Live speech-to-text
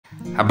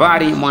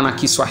Habari mwana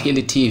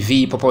Kiswahili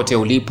TV, popote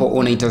ulipo,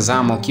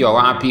 unaitazama ukiwa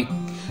wapi?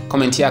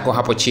 Comment yako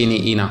hapo chini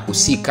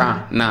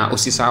inahusika, na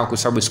usisahau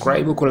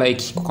kusubscribe,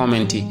 kulike,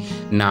 kucomment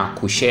na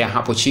kushare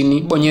hapo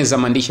chini. Bonyeza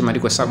maandishi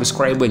maandiko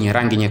subscribe yenye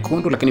rangi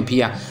nyekundu, lakini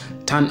pia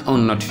turn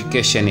on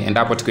notification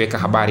endapo tukiweka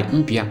habari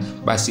mpya,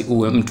 basi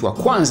uwe mtu wa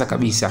kwanza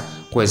kabisa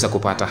kuweza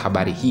kupata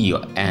habari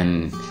hiyo.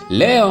 And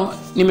leo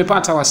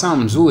nimepata wasaa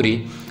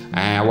mzuri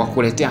wa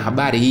kuletea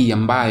habari hii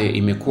ambayo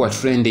imekuwa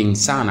trending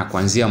sana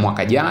kuanzia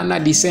mwaka jana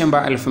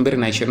Disemba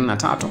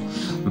 2023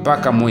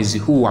 mpaka mwezi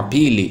huu wa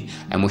pili,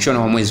 mwishoni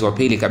wa mwezi wa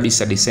pili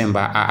kabisa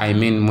Disemba,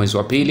 mwezi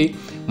wa pili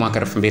mwaka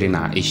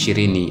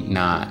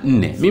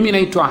 2024. Mimi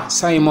naitwa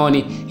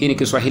Simon, hii ni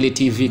Kiswahili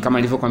TV. Kama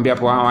nilivyokuambia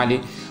hapo awali,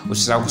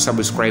 usisahau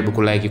kusubscribe,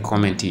 kulike,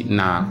 comment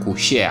na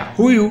kushare.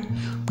 Huyu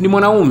ni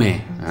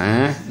mwanaume,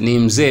 ni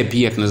mzee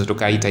pia tunaweza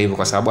tukaita hivyo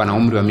kwa sababu ana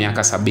umri wa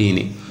miaka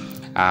 70.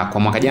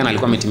 Kwa mwaka jana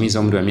alikuwa ametimiza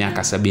umri wa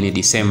miaka 70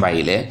 Disemba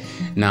ile,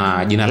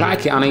 na jina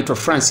lake anaitwa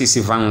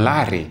Fransis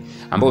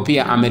ambaye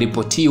pia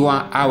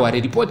ameripotiwa au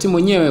aliripoti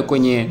mwenyewe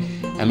kwenye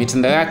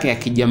mitandao yake ya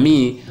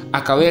kijamii,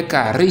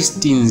 akaweka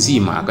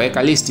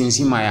list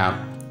nzima ya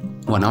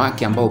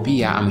wanawake ambao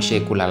pia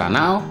ameshakulala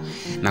nao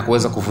na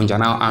kuweza kuvunja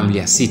nao amri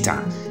ya 6.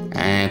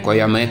 Kwa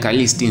hiyo ameweka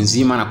list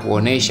nzima na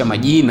kuonesha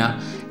majina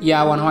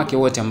ya wanawake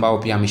wote ambao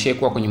pia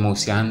ameshakuwa kwenye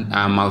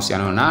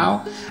mahusiano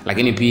nao,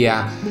 lakini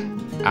pia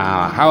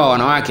hawa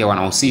wanawake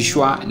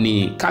wanahusishwa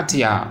ni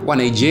kati ya wa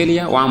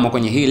Nigeria wamo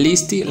kwenye hii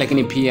listi,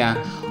 lakini pia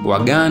wa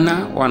Ghana,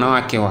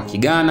 wanawake wa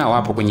Kigana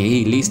wapo kwenye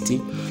hii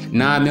listi,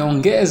 na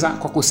ameongeza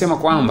kwa kusema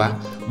kwamba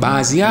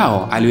baadhi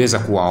yao aliweza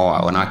kuwaoa.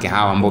 Wanawake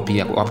hawa ambao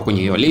pia wapo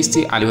kwenye hiyo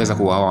listi aliweza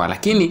kuwaoa,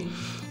 lakini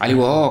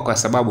aliwaoa kwa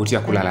sababu tu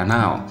ya kulala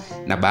nao,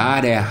 na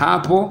baada ya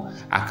hapo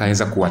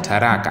akaweza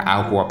kuwataraka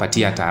au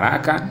kuwapatia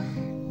taraka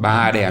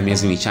baada ya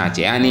miezi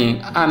michache.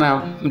 Yani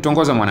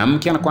anamtongoza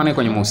mwanamke, anakuwa naye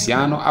kwenye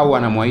mahusiano au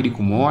anamwahidi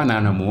kumuoa na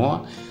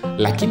anamuoa,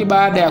 lakini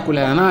baada ya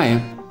kulala naye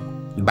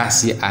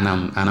basi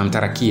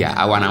anamtarakia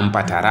au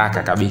anampa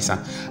taraka kabisa,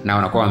 na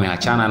wanakuwa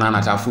wameachana na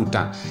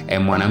anatafuta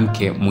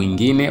mwanamke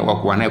mwingine wa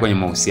kuwa naye kwenye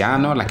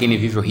mahusiano. Lakini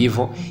vivyo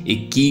hivyo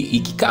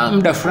ikikaa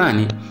muda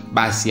fulani,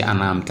 basi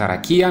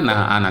anamtarakia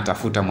na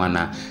anatafuta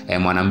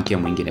mwanamke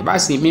mwingine.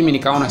 Basi mimi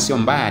nikaona sio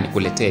mbaya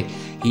nikuletee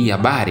hii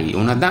habari.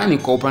 Unadhani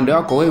kwa upande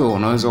wako wewe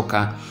unaweza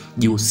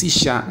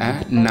ukajihusisha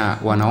na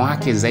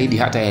wanawake zaidi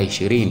hata ya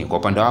 20 kwa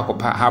upande wako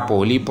hapo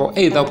ulipo?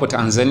 Either upo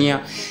Tanzania,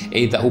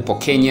 either upo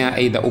Kenya,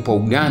 either upo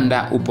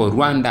Uganda, upo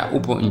Rwanda,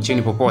 upo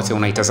nchini popote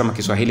unaitazama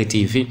Kiswahili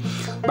TV,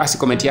 basi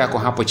comment yako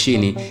hapo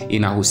chini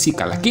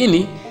inahusika.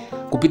 Lakini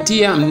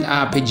kupitia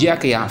page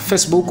yake ya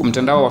Facebook,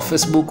 mtandao wa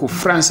Facebook,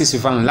 Fransis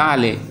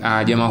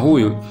jamaa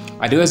huyu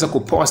aliweza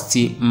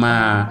kuposti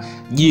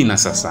majina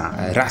sasa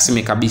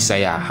rasmi kabisa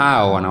ya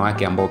hao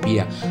wanawake ambao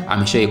pia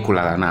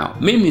ameshakulala nao.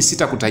 Mimi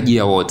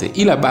sitakutajia wote,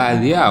 ila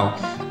baadhi yao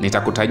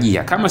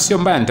nitakutajia. Kama sio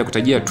mbaya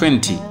nitakutajia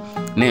 20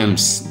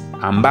 names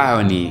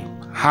ambao ni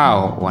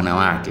hao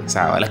wanawake,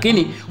 sawa?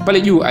 Lakini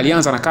pale juu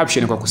alianza na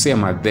caption kwa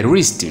kusema the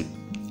list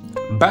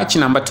batch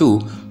number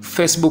 2,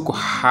 Facebook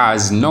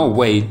has no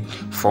way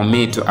for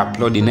me to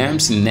upload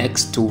names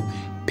next to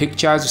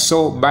pictures,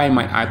 so buy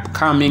my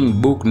upcoming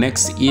book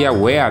next year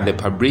where the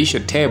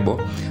publisher table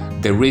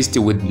the list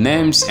with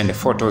names and the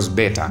photos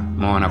better.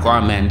 Maana kwa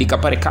ameandika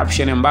pale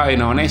caption ambayo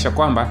inaonyesha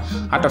kwamba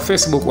hata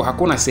Facebook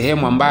hakuna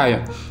sehemu ambayo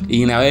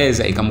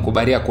inaweza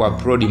ikamkubalia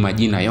kuupload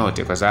majina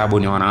yote kwa sababu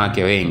ni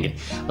wanawake wengi,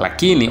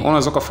 lakini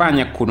unaweza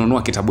kufanya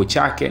kununua kitabu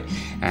chake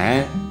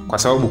kwa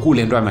sababu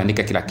kule ndo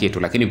ameandika kila kitu.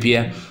 Lakini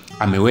pia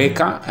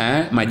ameweka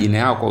majina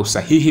yao kwa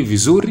usahihi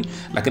vizuri,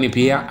 lakini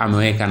pia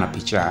ameweka na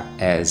picha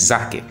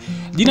zake.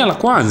 Jina la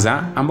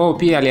kwanza ambao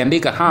pia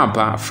aliandika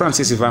hapa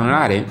Fransis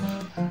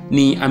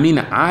ni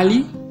Amina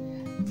Ali.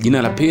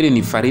 Jina la pili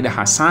ni Farida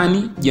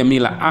Hassani,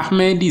 Jamila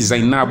Ahmed,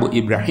 Zainabu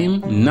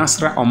Ibrahim,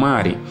 Nasra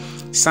Omari,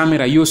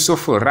 Samira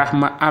Yusuf,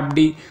 Rahma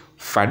Abdi,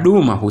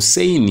 Faduma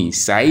Huseini,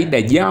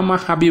 Saida Jama,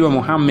 Habiba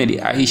Muhammad,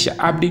 Aisha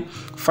Abdi,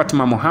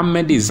 Fatima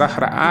Muhammad,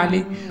 Zahra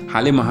Ali,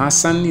 Halima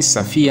Hassan,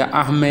 Safia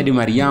Ahmed,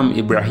 Maryam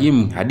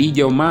Ibrahim,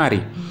 Hadija Omari,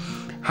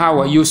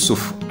 Hawa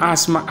Yusuf,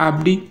 Asma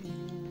Abdi,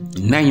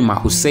 Naima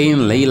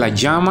Hussein, Leila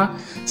Jama,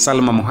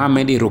 Salma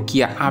Muhammad,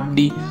 Rukia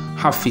Abdi,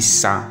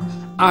 Hafisa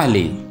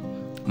Ali,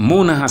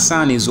 Muna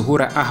Hassani,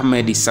 Zuhura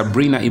Ahmed,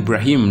 Sabrina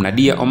Ibrahim,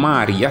 Nadia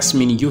Omari,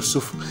 Yasmin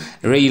Yusuf,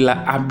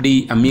 Reila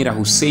Abdi, Amira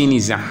Husseini,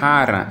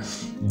 Zahara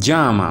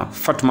Jama,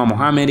 Fatma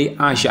Muhammad,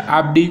 Asha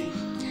Abdi,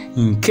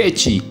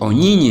 Nkechi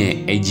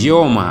Onyinye,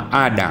 Ejioma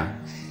Ada,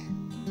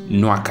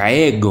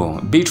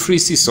 Nwakaego,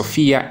 Beatrice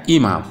Sofia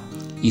Ima,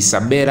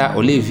 Isabella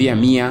Olivia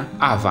Mia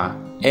Ava,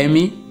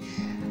 Emi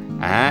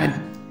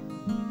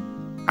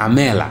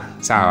Amela.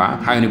 Sawa,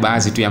 hayo ni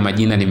baadhi tu ya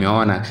majina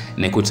nimeona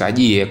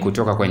nikutajie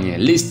kutoka kwenye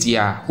list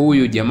ya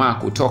huyu jamaa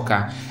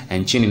kutoka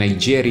nchini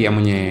Nigeria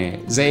mwenye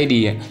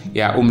zaidi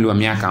ya umri wa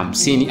miaka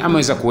 50.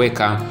 Ameweza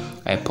kuweka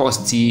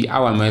posti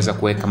au ameweza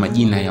kuweka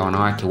majina ya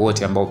wanawake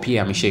wote ambao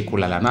pia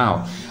ameshakulala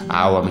nao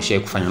au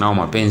ameshakufanya nao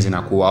mapenzi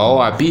na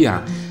kuwaoa pia.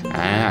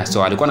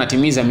 So alikuwa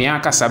anatimiza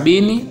miaka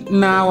 70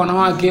 na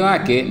wanawake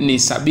wake ni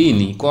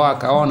 70. Kwa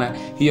akaona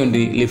hiyo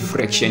ndio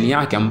reflection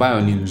yake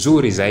ambayo ni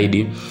nzuri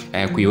zaidi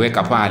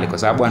kuiweka pale, kwa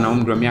sababu ana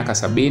umri wa miaka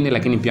 70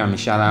 lakini pia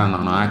ameshalala na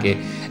wanawake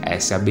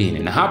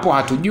 70. Na hapo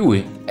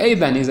hatujui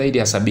aidha ni zaidi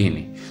ya 70,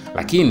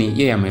 lakini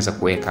yeye ameweza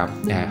kuweka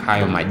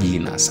hayo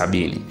majina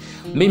 70.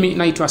 Mimi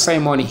naitwa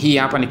Simon, hii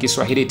hapa ni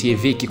Kiswahili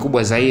TV.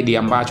 Kikubwa zaidi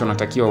ambacho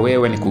natakiwa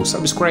wewe ni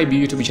kusubscribe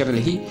YouTube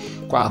channel hii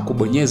kwa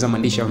kubonyeza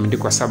maandishi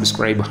yameandikwa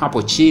subscribe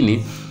hapo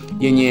chini,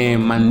 yenye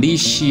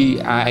maandishi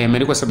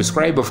yameandikwa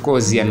subscribe, of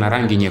course yana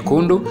rangi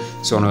nyekundu,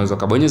 so unaweza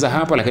kubonyeza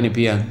hapo. Lakini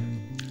pia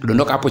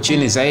dondoka hapo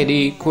chini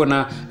zaidi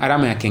kuna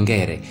alama ya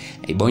kengele,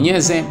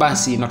 ibonyeze,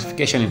 basi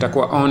notification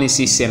itakuwa on.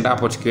 Sisi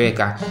endapo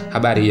tukiweka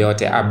habari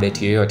yote,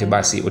 update yoyote,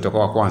 basi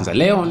utakuwa kwanza.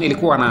 Leo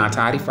nilikuwa na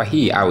taarifa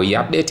hii au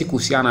update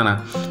kuhusiana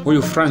na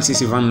huyu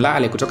Fransis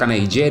kutoka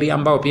Nigeria,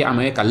 ambao pia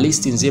ameweka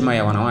list nzima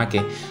ya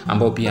wanawake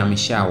ambao pia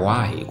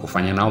ameshawahi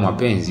kufanya nao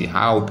mapenzi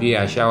au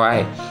pia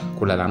ashawahi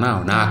kulala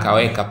nao, na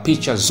akaweka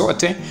picha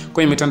zote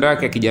kwenye mitandao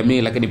yake ya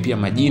kijamii, lakini pia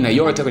majina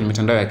yote kwenye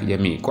mitandao ya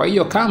kijamii. Kwa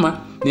hiyo kama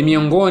ni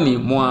miongoni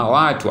mwa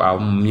watu au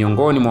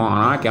miongoni mwa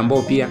wanawake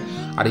ambao pia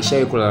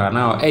alishawahi kulala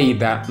nao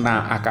aidha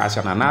na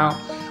akaachana nao,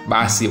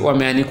 basi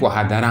wameanikwa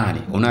hadharani.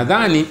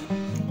 Unadhani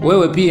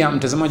wewe pia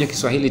mtazamaji wa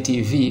Kiswahili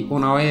TV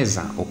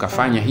unaweza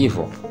ukafanya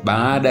hivyo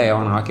baada ya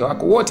wanawake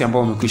wako wote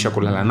ambao umekwisha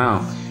kulala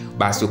nao,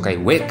 basi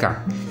ukaiweka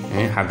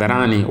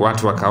hadharani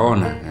watu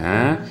wakaona,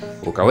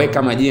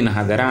 ukaweka majina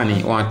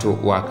hadharani watu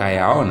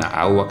wakayaona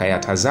au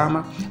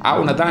wakayatazama?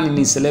 Au unadhani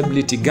ni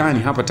celebrity gani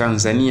hapa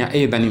Tanzania,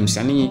 aidha ni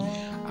msanii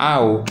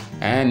au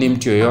ni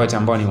mtu yoyote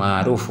ambao ni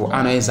maarufu,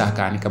 anaweza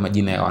akaanika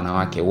majina ya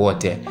wanawake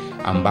wote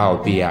ambao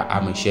pia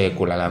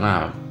ameshakulala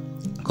nao?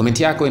 Comment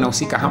yako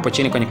inahusika hapo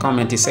chini kwenye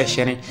comment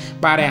section.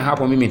 Baada ya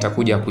hapo mimi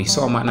nitakuja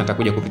kuisoma na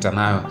nitakuja kupita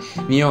nayo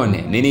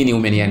nione ni nini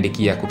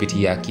umeniandikia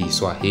kupitia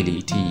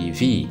Kiswahili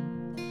TV.